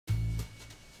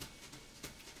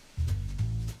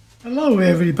Hello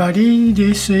everybody,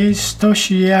 this is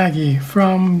Toshi Yagi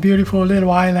from beautiful little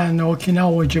island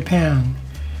Okinawa, Japan.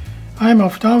 I'm a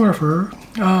photographer.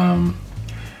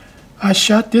 I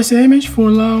shot this image for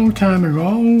a long time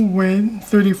ago with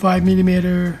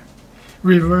 35mm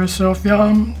reversal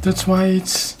film. That's why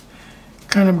it's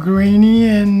kind of grainy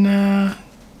and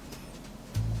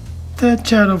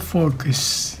that's out of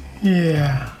focus.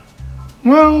 Yeah.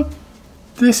 Well,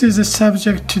 this is a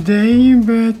subject today,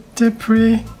 but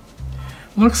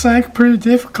looks like pretty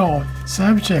difficult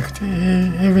subject,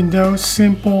 even though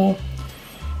simple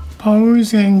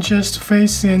pose and just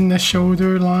facing the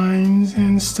shoulder lines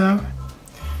and stuff.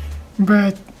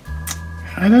 But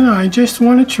I don't know, I just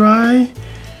want to try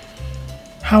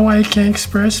how I can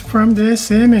express from this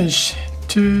image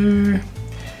to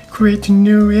create a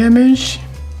new image.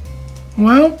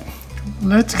 Well,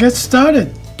 let's get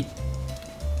started.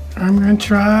 I'm going to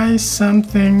try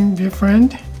something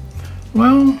different.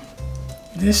 Well,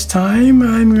 this time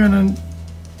I'm gonna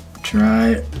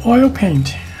try oil paint.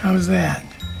 How's that?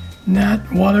 Not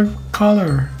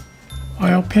watercolor.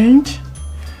 Oil paint.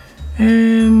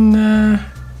 And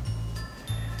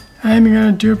I'm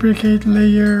gonna duplicate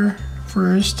layer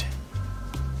first.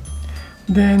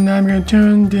 Then I'm gonna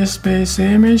turn this base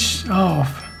image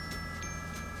off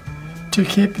to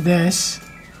keep this.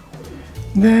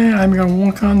 Then I'm gonna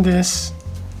work on this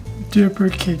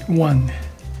duplicate one.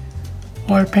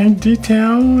 Oil paint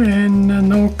detail and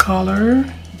no color,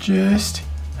 just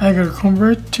I gotta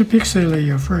convert to pixel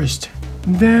layer first,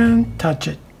 then touch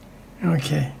it.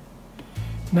 Okay,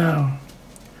 now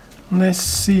let's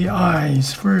see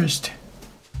eyes first.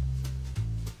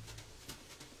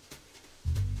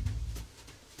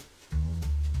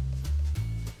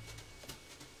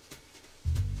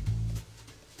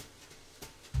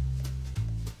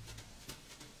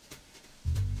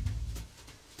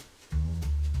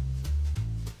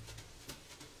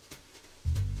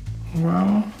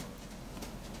 Well,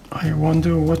 I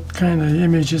wonder what kind of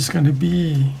image it's going to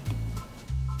be.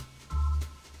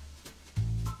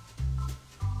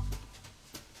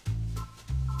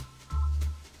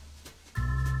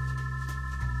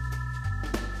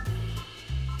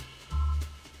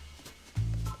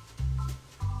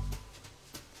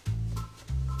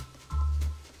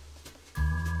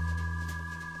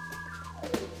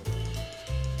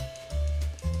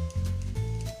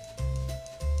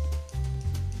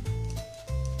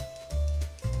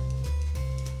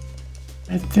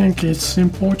 I think it's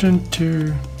important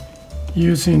to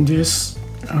using this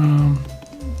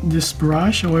this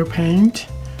brush oil paint.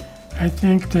 I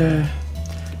think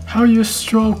how you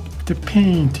stroke the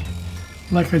paint,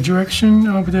 like a direction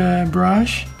of the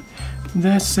brush,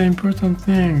 that's the important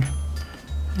thing,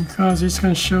 because it's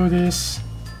going to show this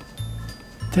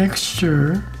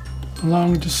texture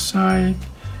along the side,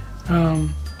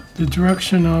 the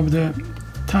direction of the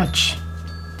touch,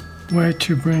 where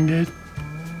to bring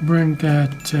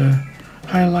that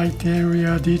highlight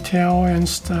area detail and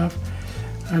stuff.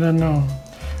 I don't know.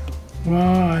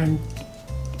 Well, I'm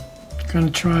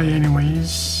gonna try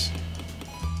anyways.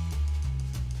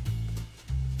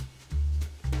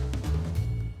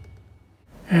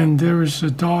 And there is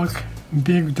a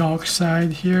big dark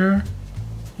side here.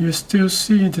 You still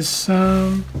see the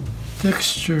some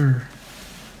texture.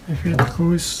 If it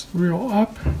goes real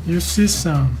up, you see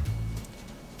some.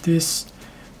 This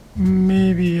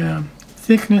maybe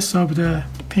thickness of the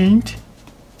paint.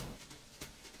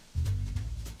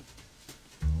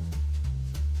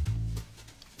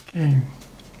 Okay.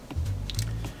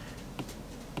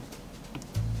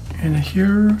 And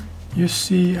here you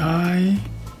see eye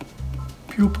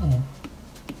pupil.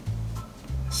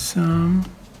 Some,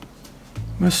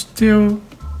 but still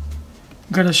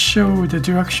gotta show the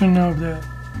direction of the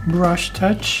brush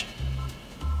touch.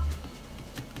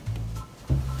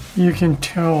 You can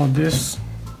tell this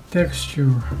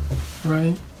texture,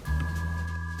 right?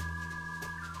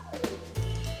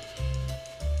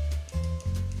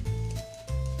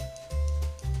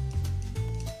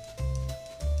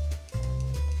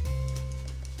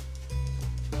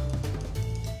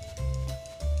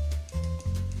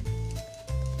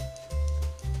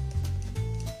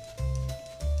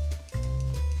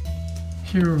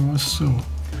 Here also,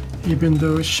 even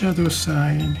though shadow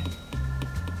side,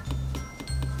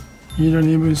 you don't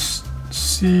even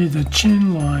see the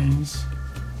chin lines.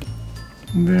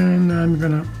 Then I'm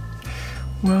gonna,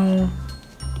 well,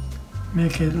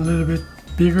 make it a little bit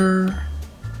bigger.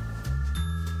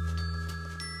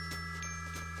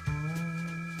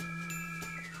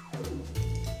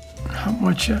 How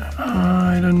much,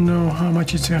 I don't know how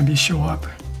much it's gonna be show up.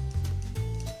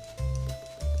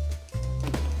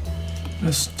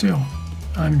 But still,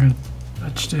 I'm gonna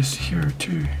touch this here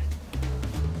too.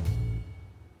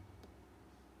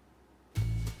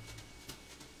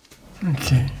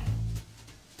 Okay.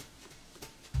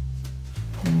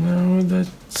 Now that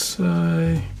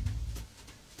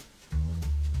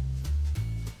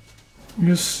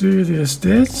you see this,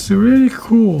 that's really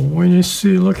cool when you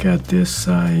see, look at this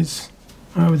size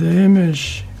of the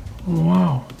image.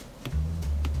 Wow.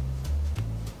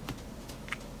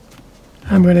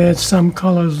 I'm going to add some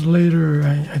colors later,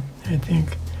 I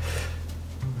think.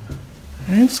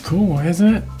 It's cool,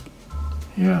 isn't it?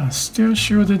 Yeah, still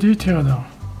show the detail though.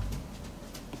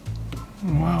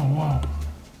 Wow, wow.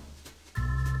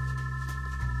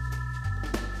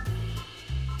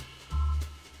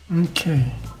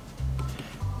 Okay.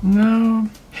 Now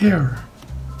here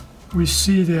we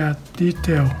see that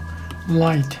detail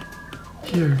light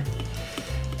here,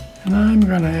 and I'm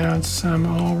gonna add some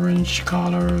orange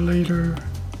color later.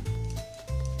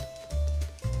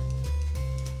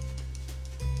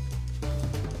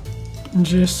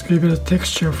 Just give it a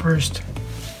texture first.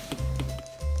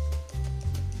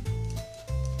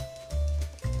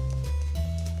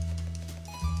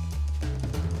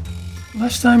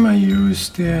 Last time I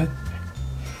used that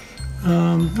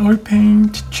oil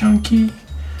paint chunky,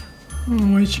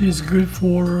 which is good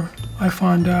for, I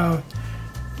found out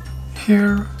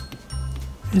here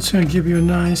it's going to give you a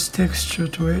nice texture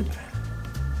to it.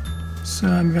 So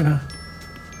I'm gonna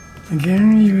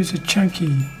again use a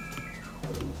chunky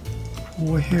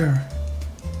for here.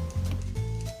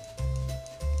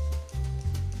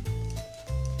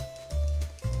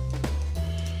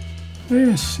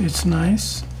 Yes, it's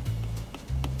nice.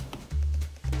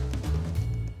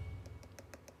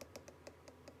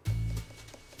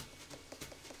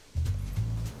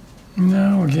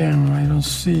 Now again, I don't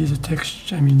see the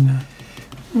texture,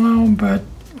 well, but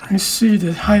I see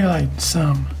the highlight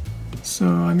some. So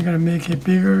I'm gonna make a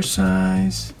bigger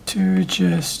size to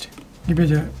just give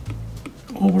it a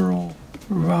overall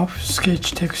rough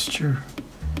sketch texture.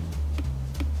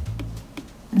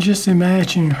 Just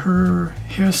imagine her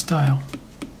hairstyle.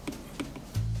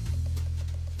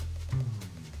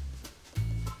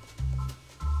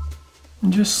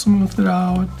 Just smooth it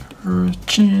out, her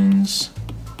chins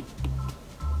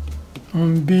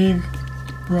on big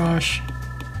brush.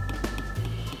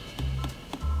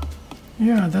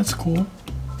 Yeah, that's cool.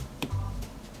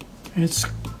 It's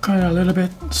kind of a little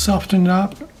bit softened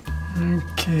up.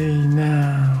 Okay,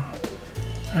 now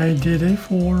I did it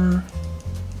for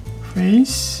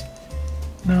face.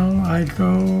 Now I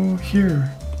go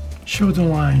here, shoulder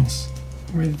lines,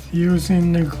 with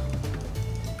using the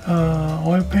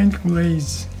oil paint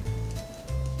glaze.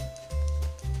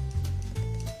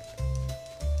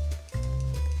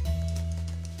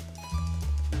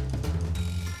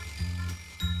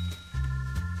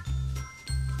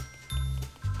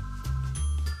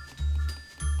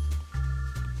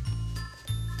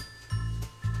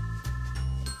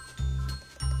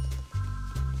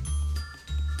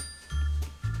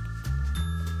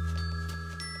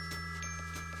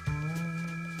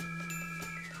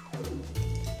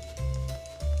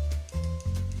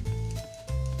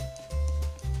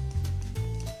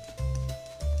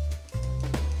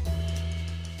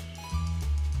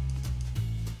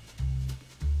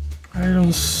 I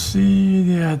don't see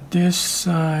that this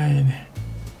side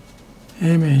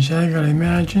image. I gotta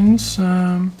imagine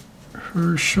some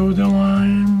her shoulder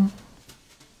line.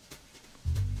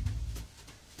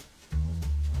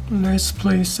 Let's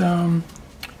place some.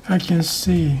 I can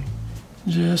see.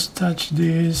 Just touch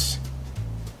these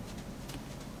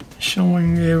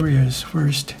showing areas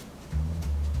first.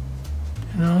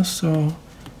 And also,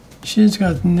 she's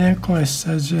got necklace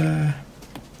as a.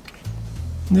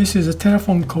 This is a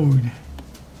telephone code.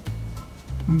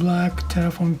 Black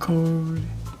telephone code.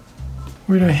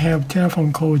 We don't have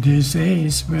telephone code these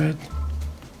days, but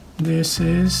this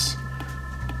is,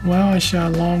 well, I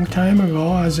shot a long time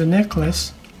ago as a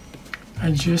necklace.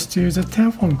 I just used a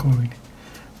telephone code.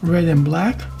 Red and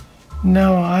black.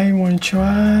 Now I want to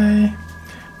try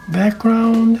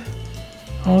background.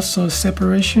 Also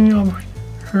separation of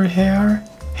her hair,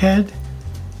 head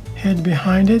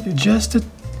behind it. Just a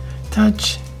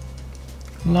touch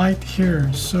light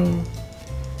here. So,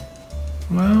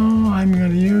 well, I'm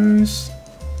gonna use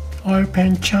oil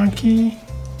paint chunky.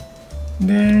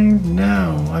 Then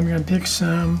now I'm gonna pick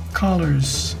some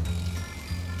colors.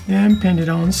 Then paint it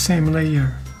on same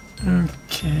layer.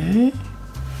 Okay,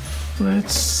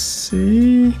 let's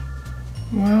see.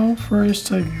 Well,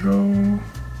 first I go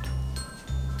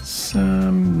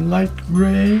some light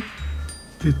gray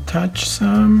to touch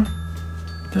some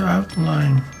the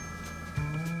outline.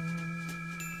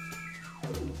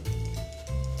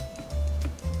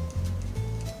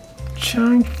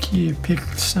 Chunky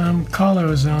picked some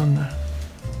colors on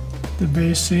the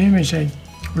base image, I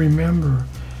remember.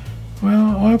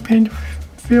 Well, oil paint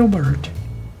filbert.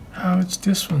 How's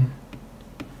this one?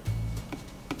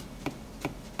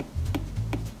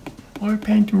 Oil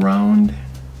paint round.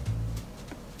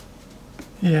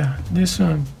 Yeah, this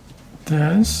one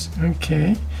does.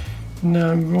 Okay.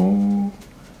 Now go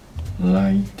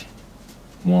light,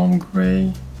 warm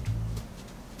gray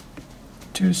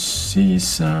to see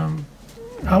some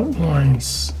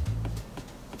outlines.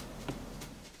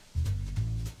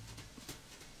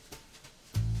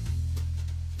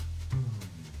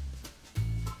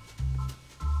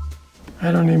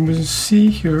 I don't even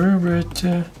see here, but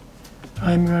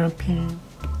I'm gonna paint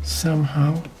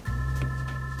somehow.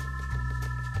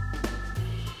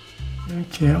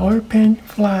 Okay, oil paint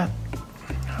flat.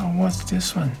 What's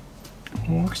this one?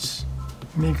 Works.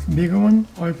 Make bigger one.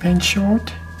 Oil paint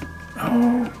short.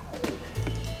 Oh,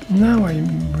 now I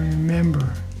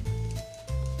remember.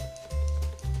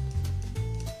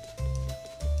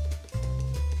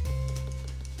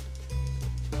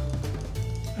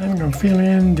 I'm gonna fill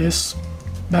in this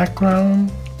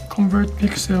background. Convert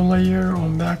pixel layer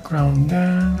on background.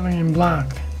 Then fill in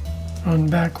black on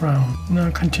background.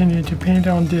 Now continue to paint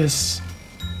on this.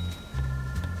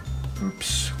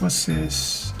 Oops, what's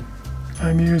this?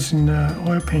 I'm using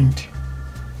oil paint.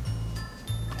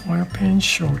 Oil paint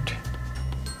short.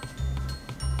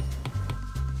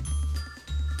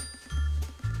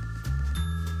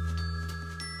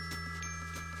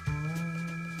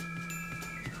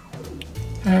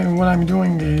 And what I'm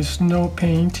doing is no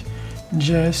paint,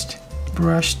 just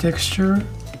brush texture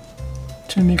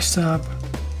to mix up.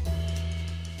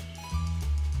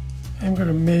 I'm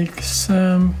gonna make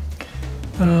some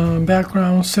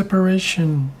background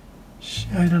separation.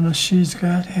 I don't know, she's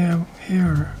got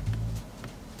hair.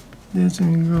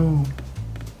 Doesn't go.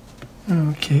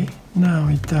 Okay, now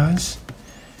it does.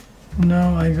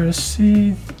 Now I gotta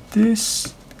see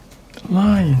this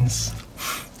lines.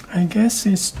 I guess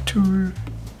it's to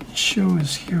show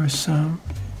us here some.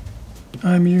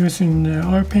 I'm using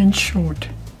oil paint short.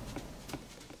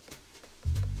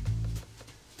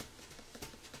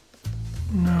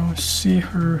 Now see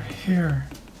her hair.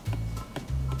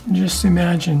 Just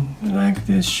imagine, like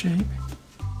this shape.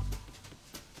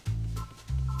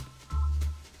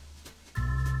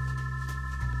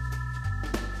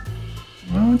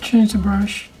 I'll change the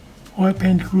brush. Oil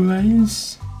paint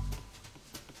glaze.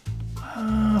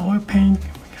 Oil paint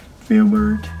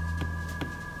filbert.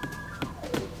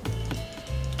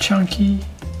 Chunky.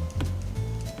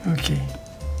 Okay.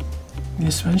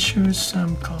 This one shows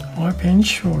some color. Oil paint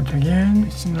short again.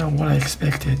 It's not what I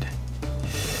expected.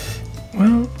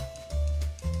 Well,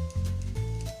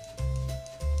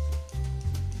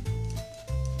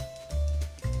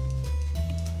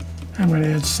 I'm going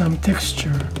to add some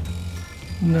texture.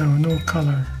 No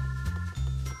color.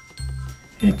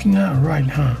 It's not right,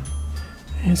 huh?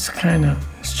 It's kind of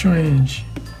strange.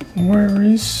 Where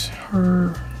is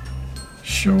her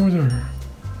shoulder?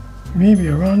 Maybe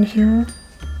around here?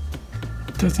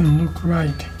 Doesn't look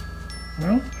right.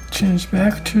 Well, change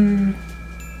back to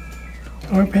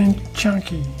oil paint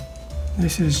chunky.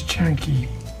 This is chunky.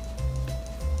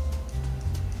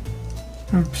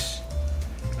 Oops.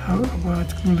 How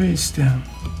about glaze them?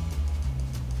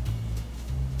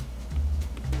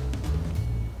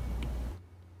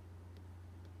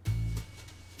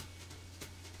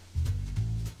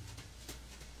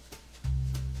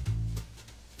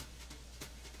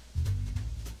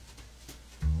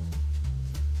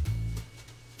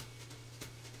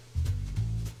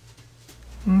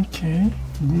 Okay,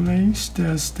 glaze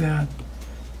does that.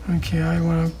 Okay, I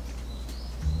want to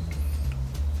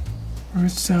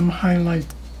put some highlight,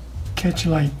 catch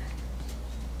light.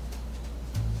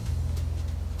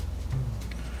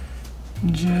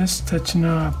 Just touching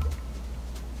up.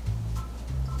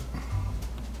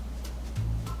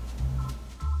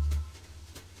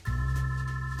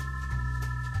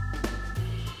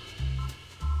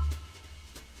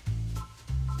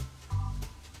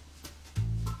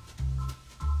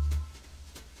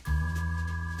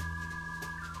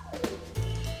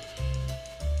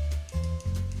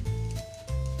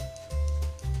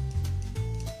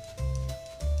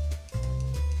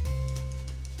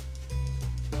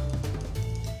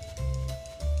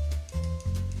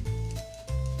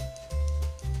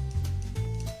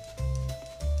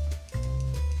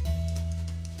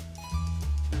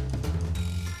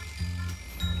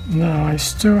 Now I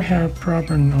still have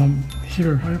problem on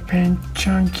here. I paint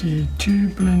chunky to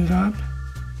blend it up.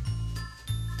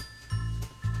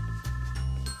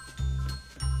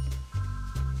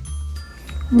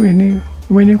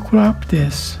 When you crop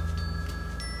this,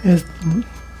 It,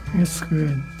 it's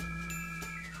good.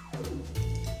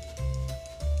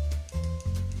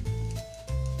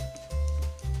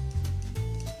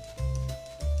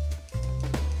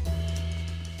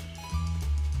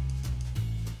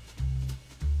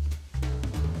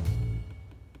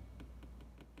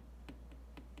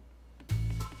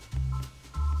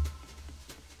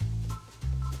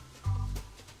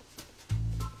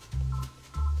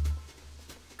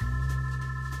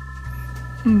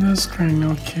 That's kind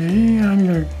of okay. I'm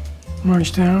gonna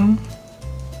merge down.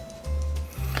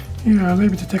 Yeah,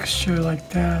 leave the texture like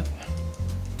that.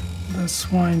 That's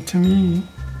fine to me.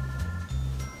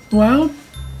 Well,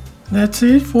 that's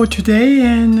it for today,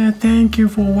 and thank you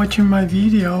for watching my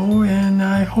video, and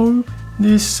I hope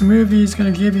this movie is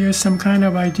gonna give you some kind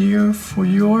of idea for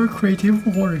your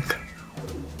creative work.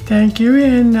 Thank you,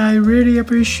 and I really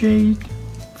appreciate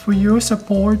for your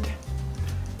support,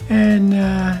 and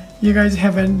you guys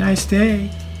have a nice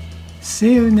day.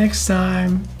 See you next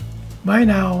time. Bye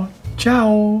now.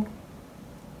 Ciao.